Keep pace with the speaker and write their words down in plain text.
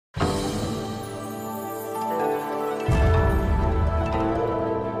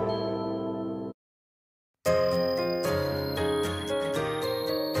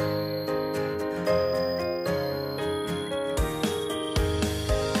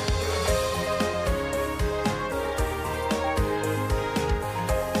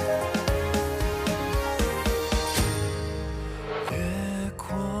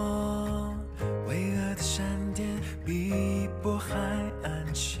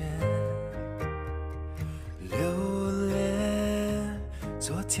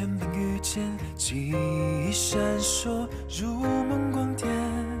天边遇见，记忆闪烁如梦光点，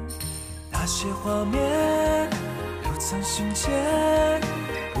那些画面留藏心间，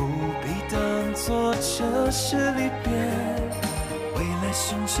不必当作这是离别。未来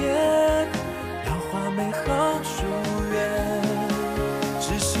信件，描画美好祝愿，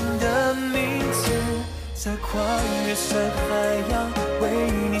知心的名字，在跨越山海洋，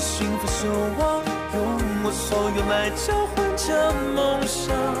为你幸福守望，用我所有来交换这梦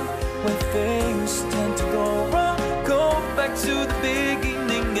想。When things tend to go wrong, go back to the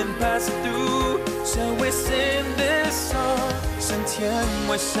beginning and pass it through. Shall we sing this song? 山天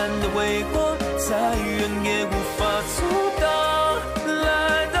外闪的微光，再远也无法阻挡。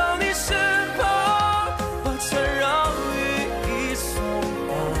来到你身旁，把缠绕羽翼松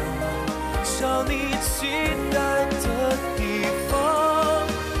绑，朝你期待的地方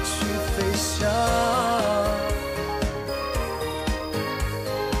去飞翔。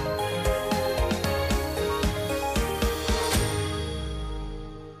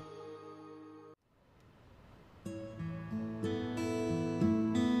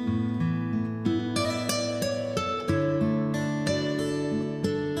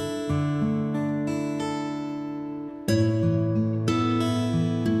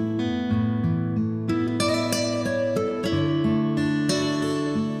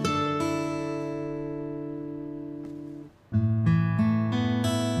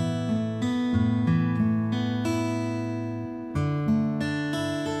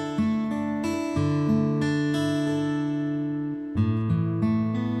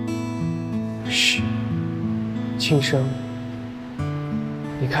嘘，轻声。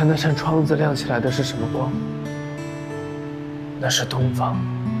你看那扇窗子亮起来的是什么光？那是东方，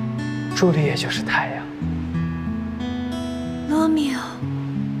朱丽叶就是太阳。罗密欧，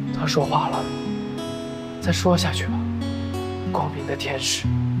他说话了，再说下去吧。光明的天使，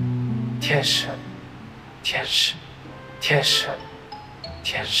天使，天使，天使，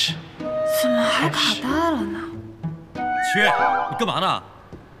天使。怎么还卡带了呢？缺，你干嘛呢？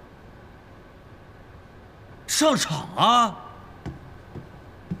上场啊！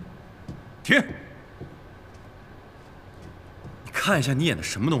停！你看一下你演的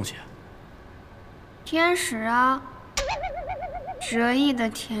什么东西？天使啊，折翼的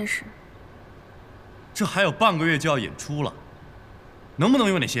天使。这还有半个月就要演出了，能不能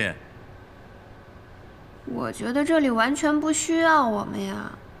有点心？我觉得这里完全不需要我们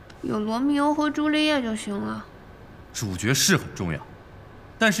呀，有罗密欧和朱丽叶就行了。主角是很重要，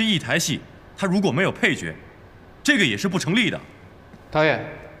但是一台戏它如果没有配角，这个也是不成立的。导演，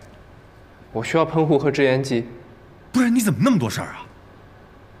我需要喷雾和制烟机。不然你怎么那么多事儿啊？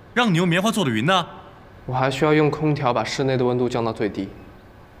让你用棉花做的云呢？我还需要用空调把室内的温度降到最低。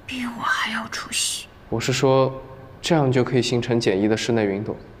比我还要出息。我是说，这样就可以形成简易的室内云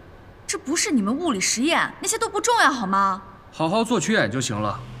朵。这不是你们物理实验，那些都不重要好吗？好好做曲演就行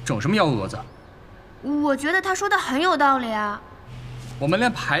了，整什么幺蛾子？我觉得他说的很有道理啊。我们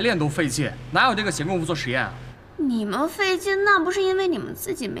连排练都费劲，哪有这个闲工夫做实验啊？你们费劲，那不是因为你们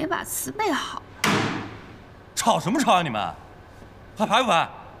自己没把词背好。吵什么吵啊你们？还排不排？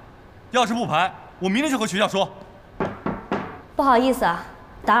要是不排，我明天就和学校说。不好意思啊，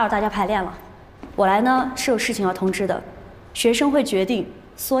打扰大家排练了。我来呢是有事情要通知的。学生会决定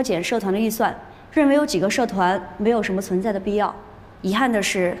缩减社团的预算，认为有几个社团没有什么存在的必要。遗憾的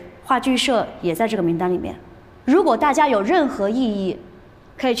是，话剧社也在这个名单里面。如果大家有任何异议，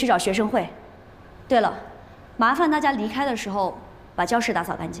可以去找学生会。对了，麻烦大家离开的时候把教室打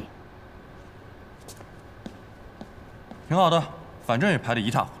扫干净。挺好的，反正也排得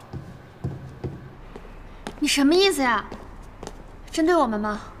一塌糊涂。你什么意思呀？针对我们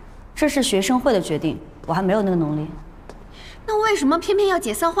吗？这是学生会的决定，我还没有那个能力。那为什么偏偏要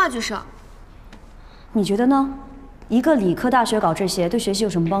解散话剧社？你觉得呢？一个理科大学搞这些，对学习有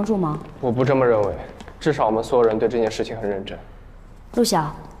什么帮助吗？我不这么认为，至少我们所有人对这件事情很认真。陆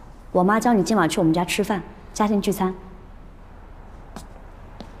晓，我妈叫你今晚去我们家吃饭，家庭聚餐。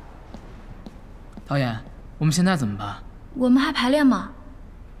导演，我们现在怎么办？我们还排练吗？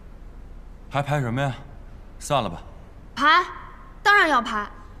还排什么呀？散了吧。排，当然要排。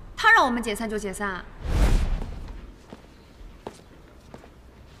他让我们解散就解散。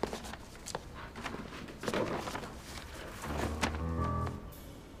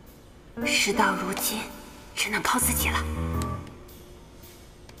事到如今，只能靠自己了。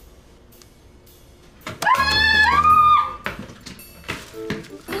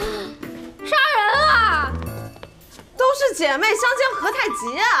杀人啊！都是姐妹相煎何太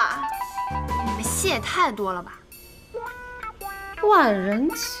急啊！你们戏也太多了吧？万人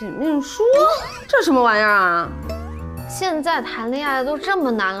请命书，这什么玩意儿啊？现在谈恋爱都这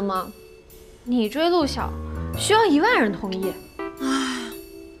么难了吗？你追陆晓需要1万人同意。唉，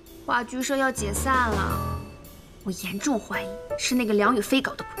话剧社要解散了，我严重怀疑是那个梁雨飞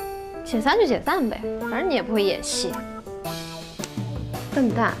搞的鬼。解散就解散呗，反正你也不会演戏。笨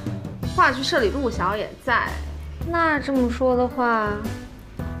蛋，话剧社里陆晓也在。那这么说的话，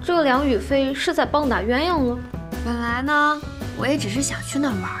这个梁雨飞是在棒打鸳鸯了。本来呢，我也只是想去那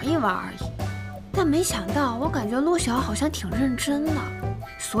玩一玩而已，但没想到，我感觉陆晓好像挺认真的，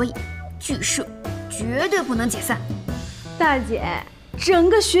所以剧社绝对不能解散。大姐，整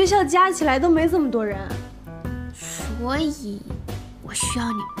个学校加起来都没这么多人，所以我需要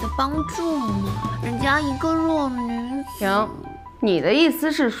你们的帮助嘛。人家一个弱女子。行，你的意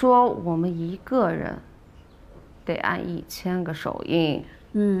思是说我们一个人得按1000个手印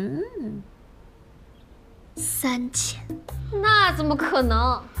？3000？那怎么可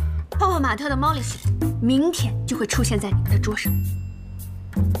能？泡泡玛特的猫历系列明天就会出现在你们的桌上。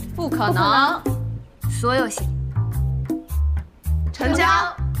不可能。所有系列成交。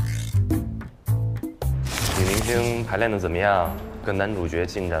女明星排练的怎么样？跟男主角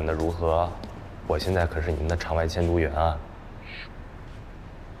进展的如何？我现在可是你们的场外监督员啊。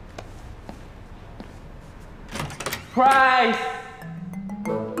Prize。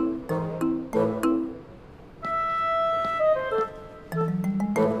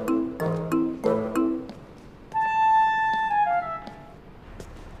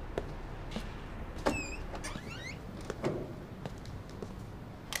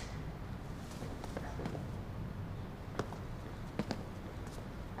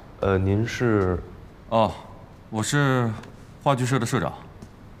您是？哦，我是话剧社的社长，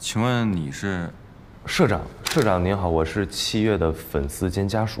请问你是？社长，社长您好，我是7月的粉丝兼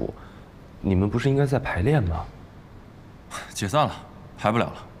家属，你们不是应该在排练吗？解散了，排不了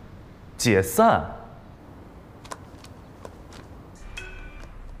了。解散？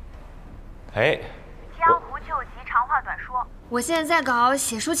哎，江湖救急，长话短说。我现在在搞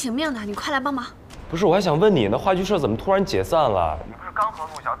写书请命呢，你快来帮忙。不是，我还想问你呢，话剧社怎么突然解散了？你不是刚和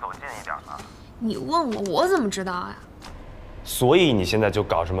陆晓走近一点吗？你问我，我怎么知道呀？所以你现在就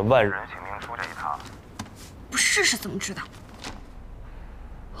搞什么万人请命书这一套？不试试怎么知道？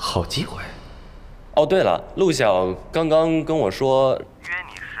好机会。哦，对了，陆晓刚刚跟我说约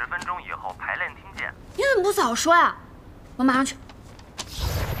你10分钟以后排练厅见。你怎么不早说呀？我马上去。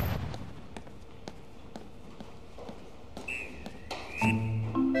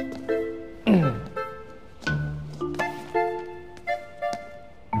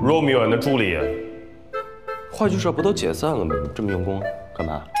Romeo and Juliet， 话剧社不都解散了吗？这么用功干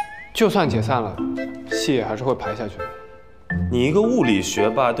嘛？就算解散了，戏也还是会排下去的。你一个物理学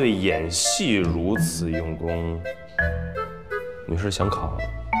霸对演戏如此用功，你是想考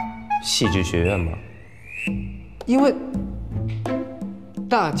戏剧学院吗？因为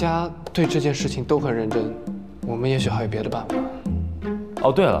大家对这件事情都很认真，我们也许还有别的办法。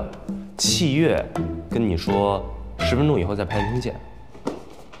哦，对了，7月跟你说10分钟以后在排练厅见。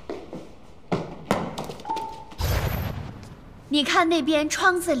你看那边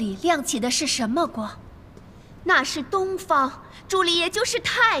窗子里亮起的是什么光？那是东方，朱丽叶就是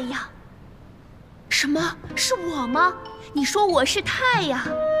太阳。什么？是我吗？你说我是太阳？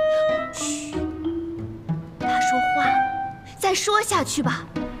嘘，他说话了，再说下去吧。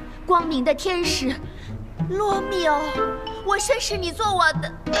光明的天使，罗密欧，我宣誓你做我的。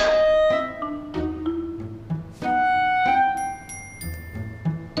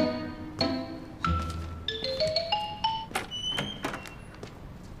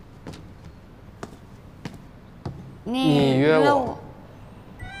你约我，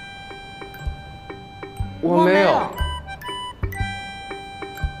我没有。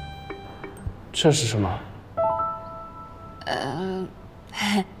这是什么？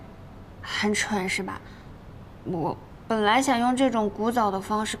很蠢是吧？我本来想用这种古早的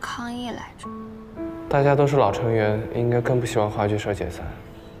方式抗议来着。大家都是老成员，应该更不希望话剧社解散。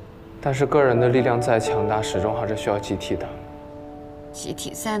但是个人的力量再强大，始终还是需要集体的。集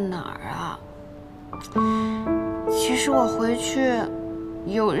体在哪儿啊？其实我回去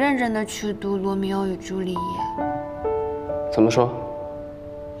有认真的去读《罗密欧与朱丽叶》。怎么说？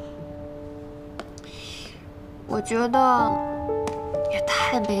我觉得也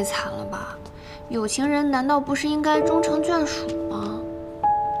太悲惨了吧！有情人难道不是应该终成眷属吗？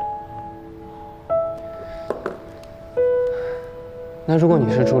那如果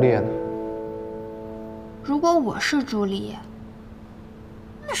你是朱丽叶呢？如果我是朱丽叶，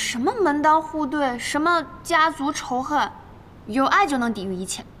那什么门当户对，什么家族仇恨，有爱就能抵御一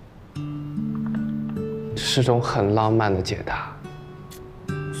切。这是种很浪漫的解答。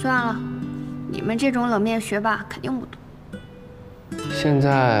算了，你们这种冷面学霸肯定不懂。现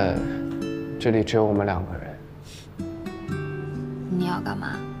在这里只有我们2个人。你要干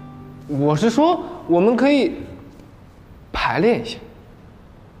嘛？我是说，我们可以排练一下。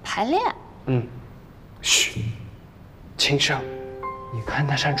排练？嘘，轻声。你看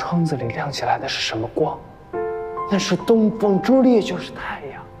那扇窗子里亮起来的是什么光？那是东方，朱丽叶就是太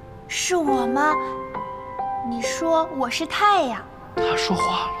阳。是我吗？你说我是太阳？他说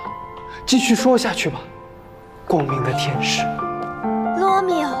话了，继续说下去吧。光明的天使。罗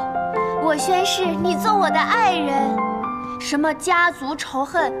密欧，我宣誓你做我的爱人。什么家族仇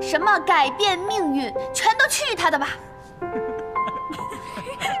恨，什么改变命运，全都去他的吧！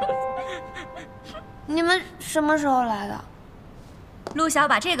你们什么时候来的？陆晓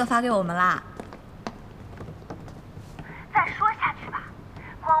把这个发给我们啦。再说下去吧，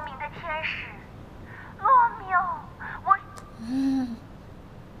光明的天使，罗密欧，我……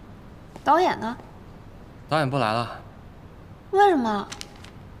导演呢？导演不来了。为什么？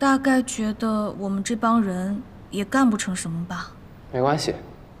大概觉得我们这帮人也干不成什么吧。没关系，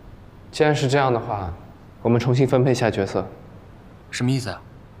既然是这样的话，我们重新分配一下角色。什么意思啊？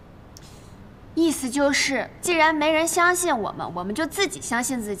意思就是，既然没人相信我们，我们就自己相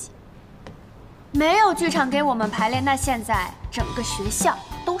信自己。没有剧场给我们排练，那现在整个学校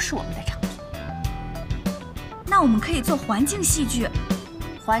都是我们的场地。那我们可以做环境戏剧。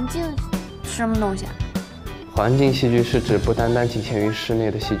环境什么东西啊？环境戏剧是指不单单仅限于室内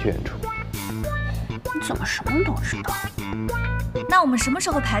的戏剧演出。你怎么什么都知道？那我们什么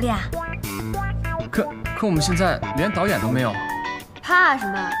时候排练啊？可我们现在连导演都没有。怕什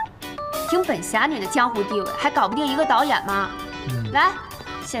么？凭本侠女的江湖地位，还搞不定一个导演吗？来，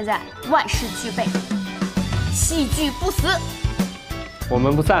现在万事俱备，戏剧不死。我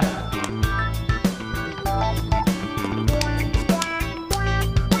们不散。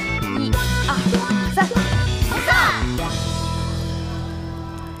1、2、3，不散。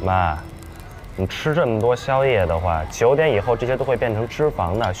妈，你吃这么多宵夜的话，9点以后这些都会变成脂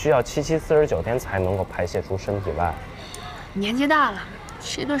肪的，需要749天才能够排泄出身体外。年纪大了，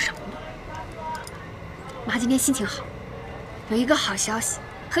吃顿少的。妈今天心情好，有一个好消息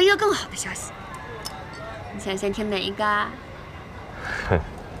和一个更好的消息。你想先听哪一个啊？哼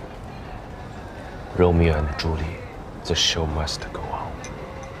 ，Romeo and Juliet, the show must go on。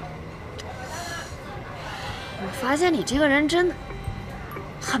我发现你这个人真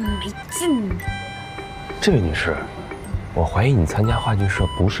很没劲。这位女士，我怀疑你参加话剧社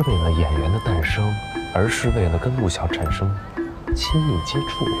不是为了演员的诞生，而是为了跟陆晓产生亲密接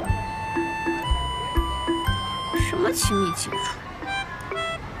触的。什么亲密接触？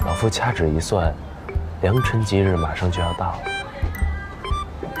老夫掐指一算，良辰吉日马上就要到了。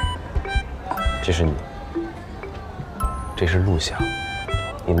这是你，这是陆晓，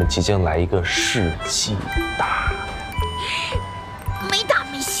你们即将来一个世纪大。没大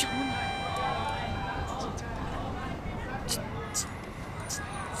没小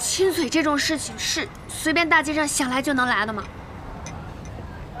亲嘴这种事情是随便大街上想来就能来的吗？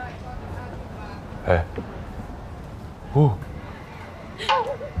哎，哦，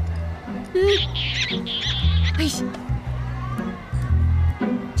哎呀，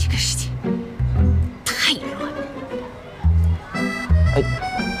这个世界太乱了。哎，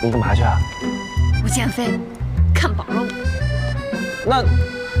你干嘛去啊？我减肥，看饱了我。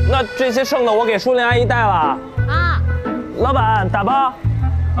那这些剩的我给淑玲阿姨带了。啊，老板打包。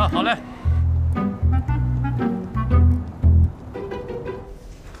啊，好嘞。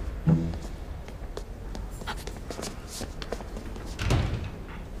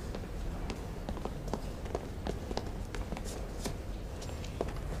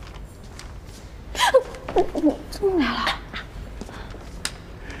你怎么来了？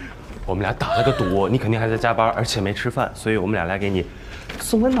我们俩打了个赌，你肯定还在加班，而且没吃饭，所以我们俩来给你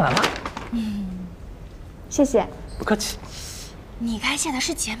送温暖了。谢谢。不客气。你该谢的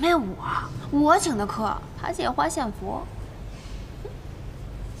是姐妹我请的客，她借花献佛。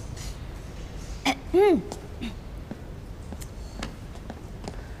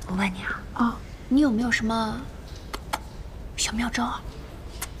我问你啊，你有没有什么小妙招啊？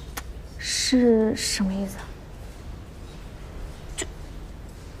是什么意思？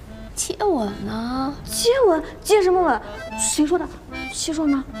接吻呢？接吻？接什么吻？谁说的？戚说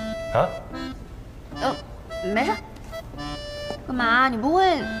吗？啊？没事。干嘛？你不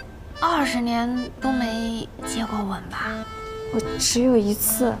会20年都没接过吻吧？我只有一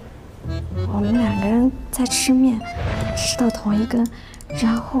次，我们2个人在吃面，吃到同一根，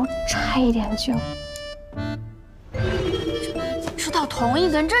然后差一点就吃到同一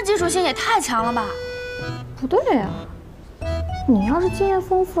根，这技术性也太强了吧？不对呀。你要是经验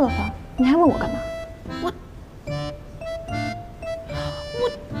丰富的话，你还问我干嘛？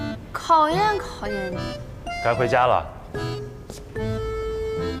考验考验你。该回家了。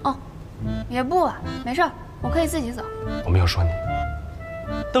哦，也不晚，没事儿，我可以自己走。我没有说你。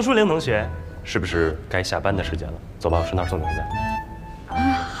邓淑玲同学，是不是该下班的时间了？走吧，我顺道送你回家。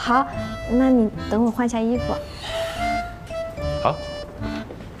好，那你等我换下衣服。好。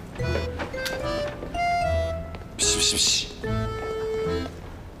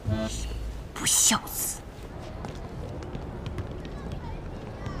不孝子。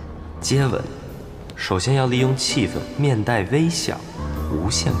接吻，首先要利用气氛，面带微笑，无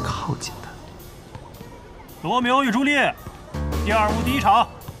限靠近他。罗密欧与朱丽叶，第2幕第1场。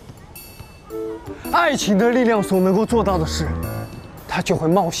爱情的力量所能够做到的事，他就会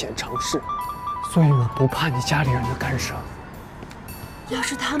冒险尝试。所以我不怕你家里人的干涉。要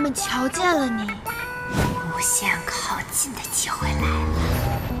是他们瞧见了你，无限靠近的机会来了。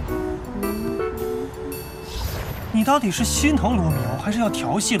你到底是心疼罗密欧，还是要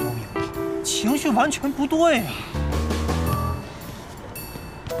调戏罗密欧？情绪完全不对啊！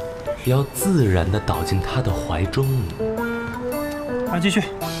要自然地倒进他的怀中。来，继续。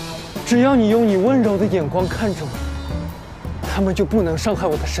只要你用你温柔的眼光看着我，他们就不能伤害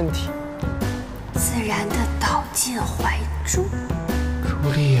我的身体。自然地倒进怀中。朱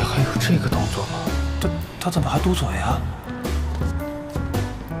丽叶还有这个动作吗？他怎么还嘟嘴啊？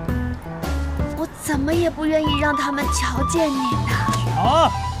我怎么也不愿意让他们瞧见你呢。啊！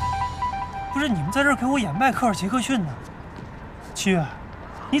不是你们在这儿给我演迈克尔·杰克逊呢？七月，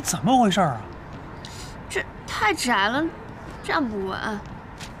你怎么回事啊？这太窄了，站不稳。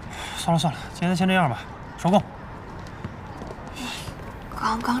算了算了，今天先这样吧，收工。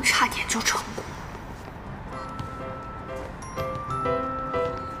刚刚差点就成功。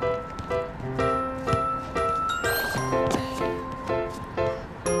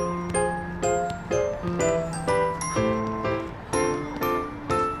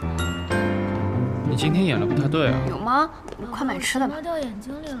你今天演的不太对啊。有吗？快买吃的吧。掉眼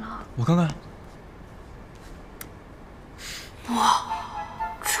睛里了。我看看。哇，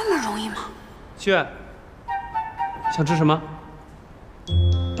这么容易吗？七月，想吃什么？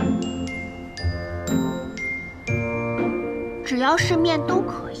只要是面都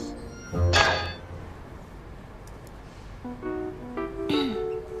可以。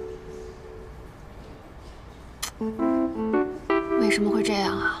为什么会这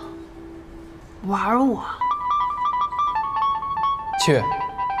样啊？玩我？七月，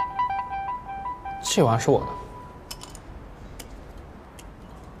这碗是我的。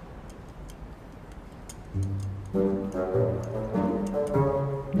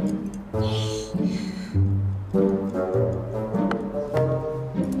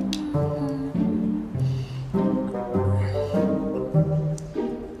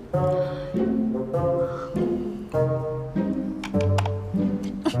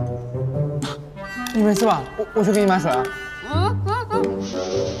你没事吧？我去给你买水啊。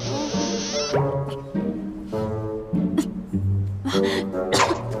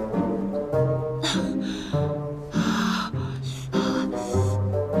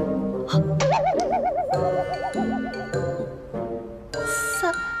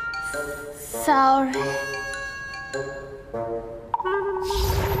Sorry。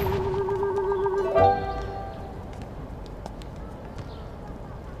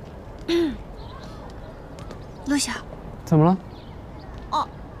陆晓，怎么了？哦，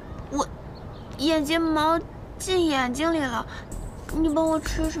我眼睫毛进眼睛里了，你帮我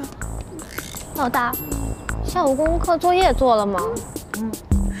吃吃。老大，下午公共课作业做了吗？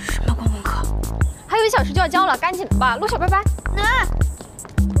什么公共课？还有1小时就要交了，赶紧的吧。陆晓，拜拜。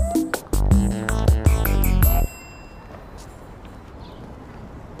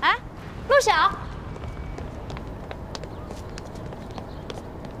哎，陆晓。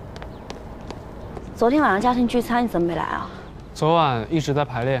昨天晚上家庭聚餐你怎么没来啊？昨晚一直在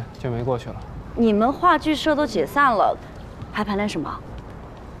排练，就没过去了。你们话剧社都解散了，还排练什么？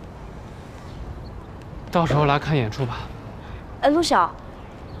到时候来看演出吧。哎，陆晓，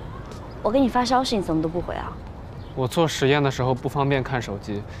我给你发消息，你怎么都不回啊？我做实验的时候不方便看手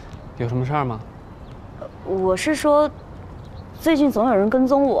机，有什么事儿吗？我是说，最近总有人跟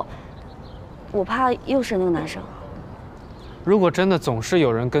踪我，我怕又是那个男生。如果真的总是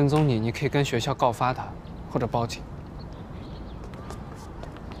有人跟踪你，你可以跟学校告发他，或者报警。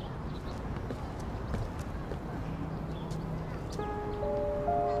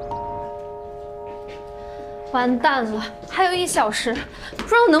完蛋了，还有1小时，不知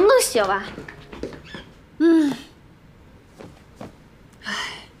道我能不能写完。唉，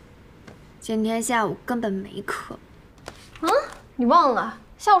今天下午根本没课。你忘了，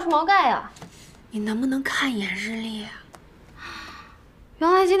下午是毛概呀。你能不能看一眼日历啊？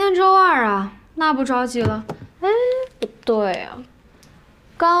原来今天周二啊，那不着急了。哎，不对啊，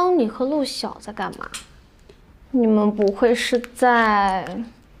刚你和陆晓在干嘛？你们不会是在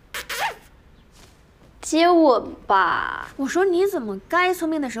接吻吧？我说你怎么该聪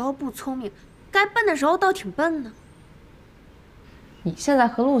明的时候不聪明，该笨的时候倒挺笨呢？你现在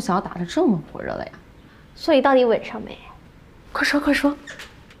和陆晓打得这么火热了呀？所以到底吻上没？快说快说！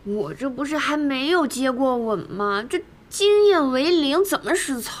我这不是还没有接过吻吗？这经验为零，怎么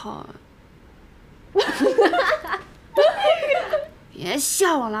实操啊？别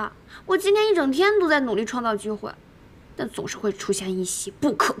笑了，我今天一整天都在努力创造机会，但总是会出现一些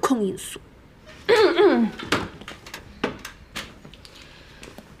不可控因素。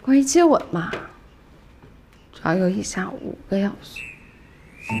关于接吻嘛，主要有以下5个要素。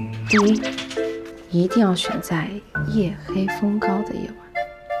第一，一定要选在夜黑风高的夜晚，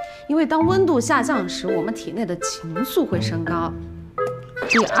因为当温度下降时，我们体内的情愫会升高。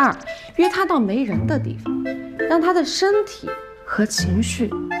第二，约他到没人的地方，让他的身体和情绪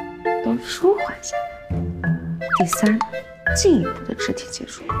都舒缓下来。第三，进一步的肢体接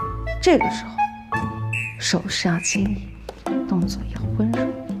触，这个时候手势要轻易，动作要温柔。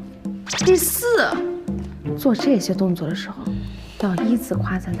第四，做这些动作的时候，要依次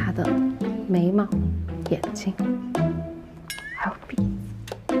夸赞他的眉毛、眼睛，还有鼻子。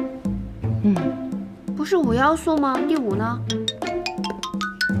不是5要素吗？第5呢？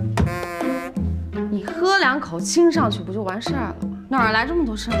你喝2口亲上去不就完事儿了吗？哪来这么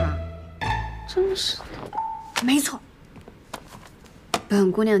多事儿啊？真是的。没错，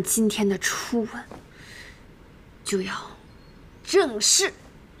本姑娘今天的初吻就要正式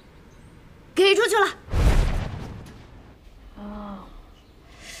给出去了。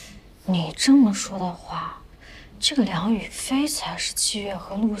你这么说的话，这个梁雨飞才是七月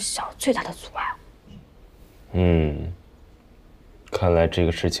和陆晓最大的阻碍。看来这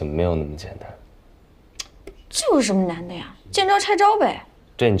个事情没有那么简单。这有什么难的呀？见招拆招呗。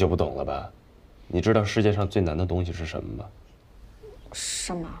这你就不懂了吧？你知道世界上最难的东西是什么吗？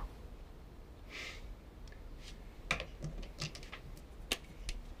什么？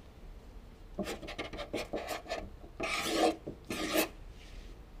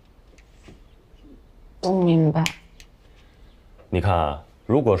不明白。你看啊，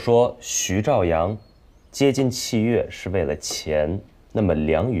如果说徐兆阳接近契月是为了钱，那么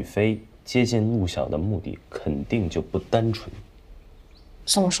梁雨飞接近陆晓的目的肯定就不单纯。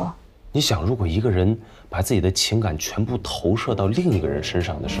怎么说？你想，如果一个人把自己的情感全部投射到另一个人身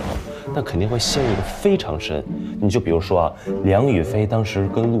上的时候，那肯定会陷入的非常深。你就比如说啊，梁雨飞当时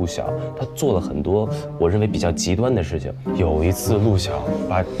跟陆晓，他做了很多我认为比较极端的事情。有一次，陆晓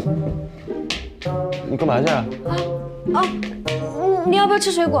把……你干嘛去啊？你要不要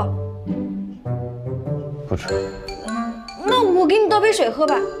吃水果？不吃。那我给你倒杯水喝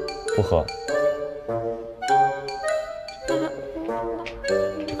吧。不喝。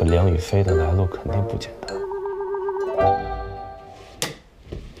这个梁雨飞的来路肯定不简单。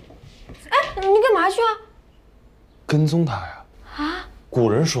哎，你干嘛去啊？跟踪他呀。啊？古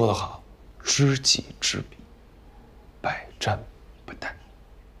人说得好，知己知彼，百战不殆。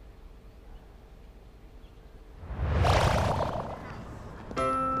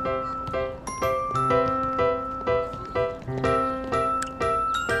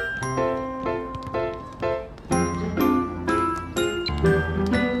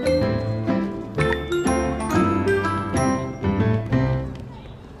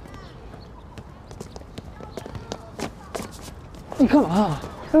你干嘛？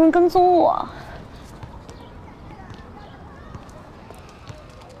有人跟踪我。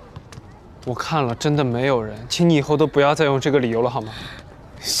我看了，真的没有人，请你以后都不要再用这个理由了，好吗？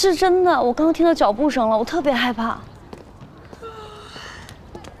是真的，我刚刚听到脚步声了，我特别害怕。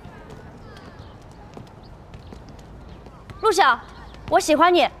陆晓，我喜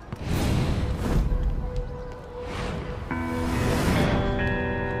欢你。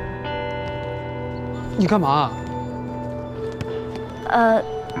你干嘛？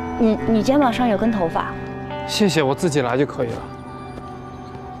你肩膀上有根头发。谢谢，我自己来就可以了。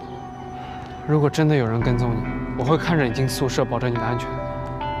如果真的有人跟踪你，我会看着你进宿舍，保证你的安全。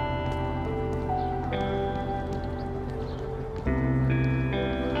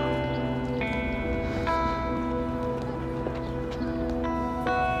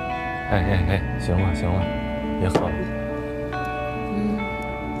哎，行了，别喝了。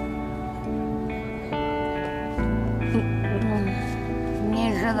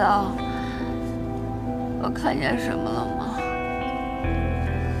你知道我看见什么了吗？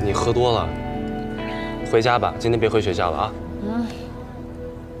你喝多了，回家吧，今天别回学校了啊。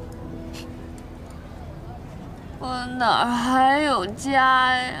我哪儿还有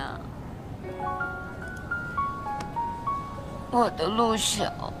家呀？我的陆晓，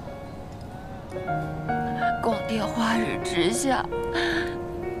光天化日之下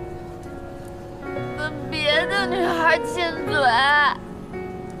跟别的女孩亲嘴。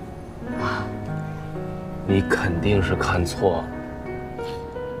你肯定是看错。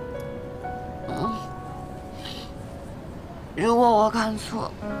如果我看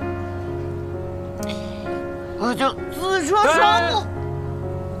错，我就自戳双目。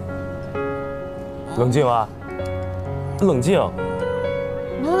冷静啊！冷静。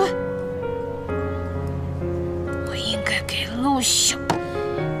不对，我应该给陆晓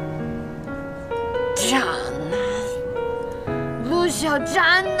渣男，陆晓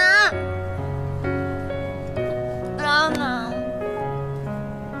渣男，渣男。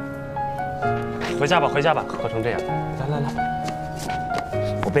回家吧，回家吧，喝成这样。来来来，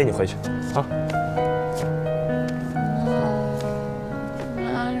我背你回去啊。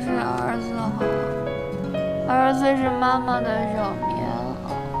那是儿子好。儿子是妈妈的小棉袄，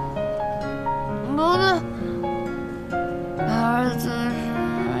不对，儿子是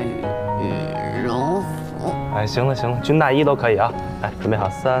羽绒服。哎，行了行了，军大衣都可以啊。来，准备好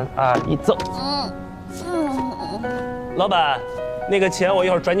，3、2、1，走。老板，那个钱我一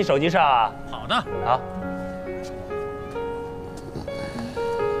会儿转你手机上啊。好的。好。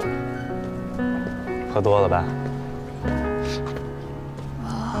喝多了吧？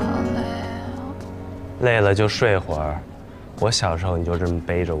累了就睡会儿，我小时候你就这么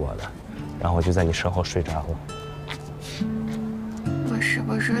背着我的，然后我就在你身后睡着了。我是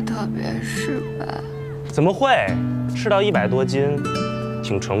不是特别失败？怎么会？吃到100多斤，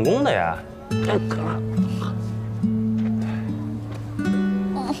挺成功的呀。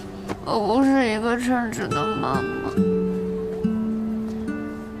我不是一个称职的妈妈，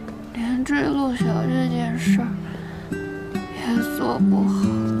连追陆晓这件事儿也做不好。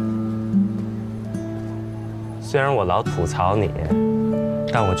虽然我老吐槽你，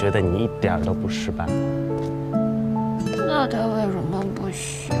但我觉得你一点都不失败。那他为什么不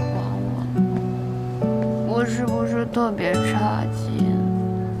喜欢我呢？我是不是特别差劲？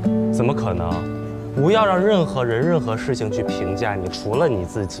怎么可能？不要让任何人、任何事情去评价你，除了你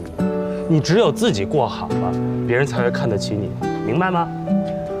自己。你只有自己过好了，别人才会看得起你，明白吗？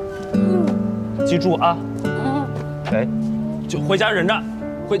记住啊。哎，就回家忍着，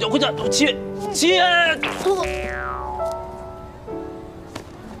回家，起。哎呀，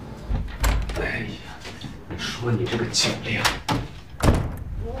说你这个酒量，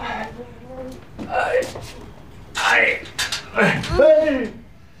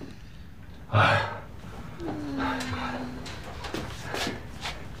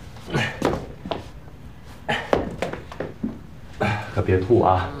可别吐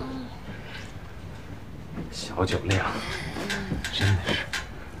啊！小酒量，真的是。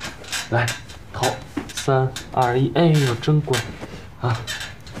来，头，3、2、1，哎呦，真乖，啊！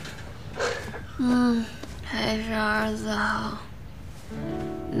还是儿子好。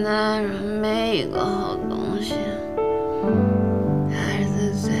男人没一个好东西，儿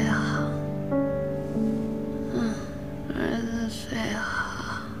子最好。儿子最好。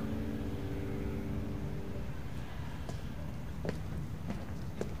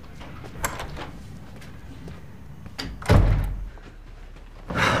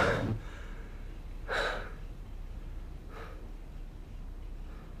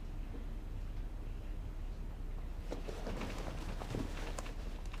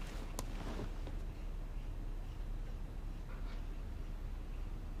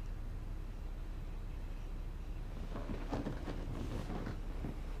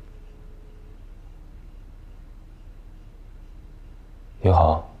你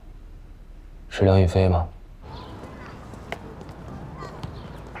好，是梁宇飞吗？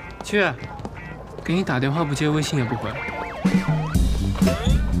七月，给你打电话不接，微信也不回。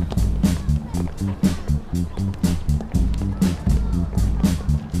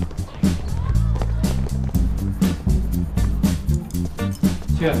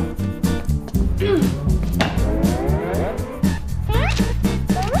七月。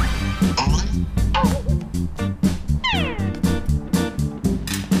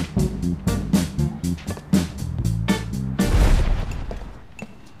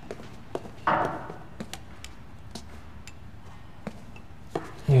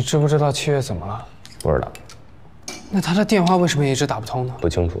你知不知道七月怎么了？不知道。那他的电话为什么一直打不通呢？不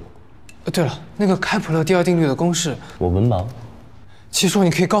清楚。对了，那个开普勒第2定律的公式，我文盲。七叔，你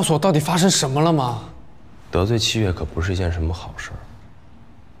可以告诉我到底发生什么了吗？得罪七月可不是一件什么好事。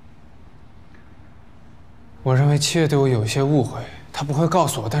我认为七月对我有一些误会，他不会告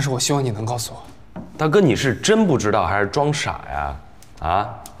诉我，但是我希望你能告诉我。大哥，你是真不知道还是装傻呀？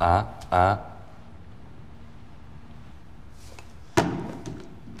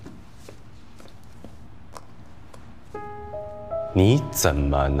你怎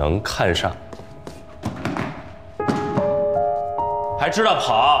么能看上？还知道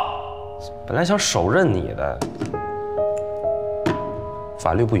跑？本来想手刃你的，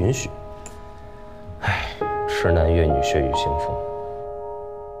法律不允许。唉，痴男怨女，血雨腥风。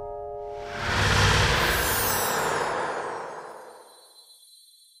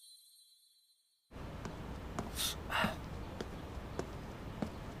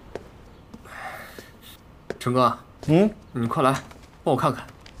陈哥，你快来，帮我看看，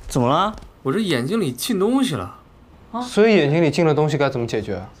怎么了？我这眼睛里进东西了。所以眼睛里进了东西该怎么解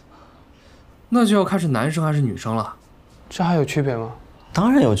决？那就要看是男生还是女生了。这还有区别吗？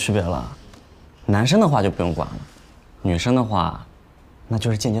当然有区别了。男生的话就不用管了，女生的话，那就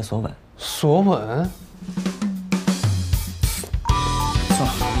是间接索吻。索吻？